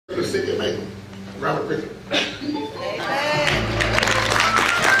The city of Macon, Robert Reichert.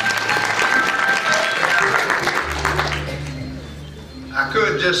 I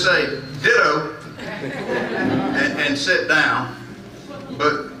could just say ditto and sit down,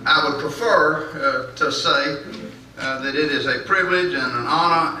 but I would prefer to say that it is a privilege and an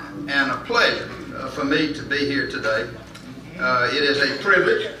honor and a pleasure for me to be here today. It is a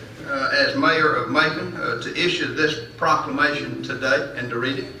privilege as mayor of Macon to issue this proclamation today and to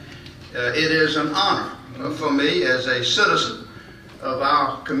read it. It is an honor for me as a citizen of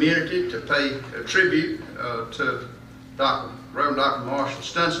our community to pay a tribute to Reverend Dr. Marshall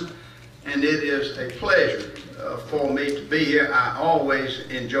Stenson, and it is a pleasure for me to be here. I always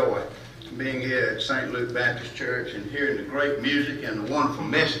enjoy being here at St. Luke Baptist Church and hearing the great music and the wonderful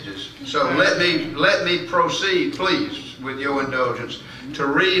messages. So let me proceed, please, with your indulgence, to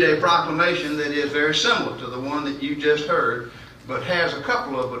read a proclamation that is very similar to the one that you just heard, but has a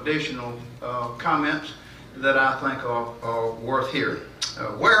couple of additional comments that I think are worth hearing.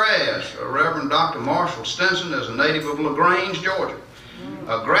 Whereas Reverend Dr. Marshall Stenson is a native of LaGrange, Georgia,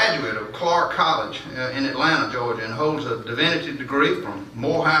 a graduate of Clark College in Atlanta, Georgia, and holds a divinity degree from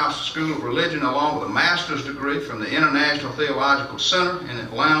Morehouse School of Religion, along with a master's degree from the International Theological Center in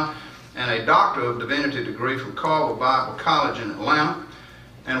Atlanta, and a Doctor of Divinity degree from Carver Bible College in Atlanta.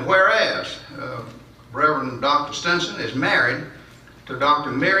 And whereas Reverend Dr. Stenson is married to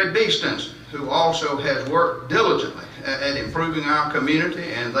Dr. Mary B. Stenson, who also has worked diligently at improving our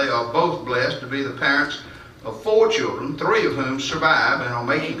community, and they are both blessed to be the parents of 4 children, 3 of whom survive and are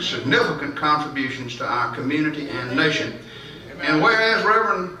making significant contributions to our community and nation. And whereas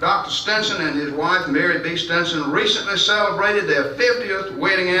Reverend Dr. Stenson and his wife Mary B. Stenson recently celebrated their 50th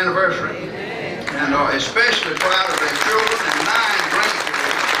wedding anniversary, and are especially proud of their children and 9 grandchildren.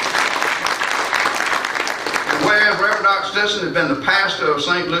 And whereas Reverend Dr. Stenson has been the pastor of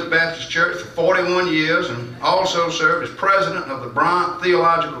St. Luke Baptist Church for 41 years and also served as president of the Bryant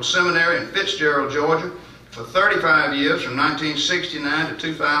Theological Seminary in Fitzgerald, Georgia, for 35 years, from 1969 to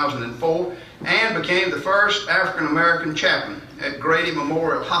 2004, and became the first African-American chaplain at Grady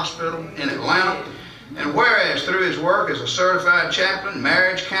Memorial Hospital in Atlanta. And whereas through his work as a certified chaplain,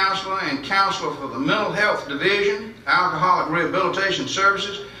 marriage counselor, and counselor for the Mental Health Division, Alcoholic Rehabilitation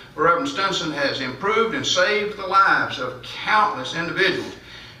Services, Reverend Stenson has improved and saved the lives of countless individuals.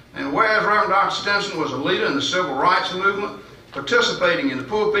 And whereas Reverend Dr. Stenson was a leader in the Civil Rights Movement, participating in the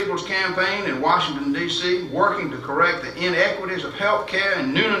Poor People's Campaign in Washington, D.C., working to correct the inequities of health care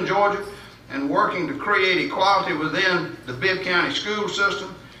in Newnan, Georgia, and working to create equality within the Bibb County school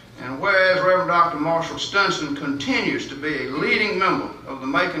system. And whereas Reverend Dr. Marshall Stenson continues to be a leading member of the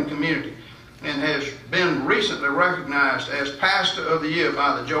Macon community and has been recently recognized as Pastor of the Year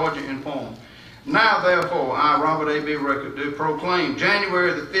by the Georgia Informer. Now, therefore, I, Robert A.B. Reichert, do proclaim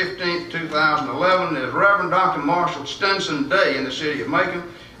January the 15th, 2011 as Reverend Dr. Marshall Stenson Day in the city of Macon,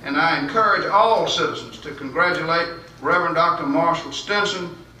 and I encourage all citizens to congratulate Reverend Dr. Marshall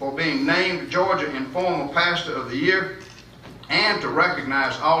Stenson for being named Georgia Informer Pastor of the Year, and to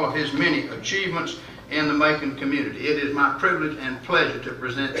recognize all of his many achievements in the Macon community. It is my privilege and pleasure to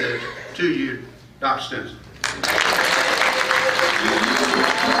present this to you, Dr. Stenson.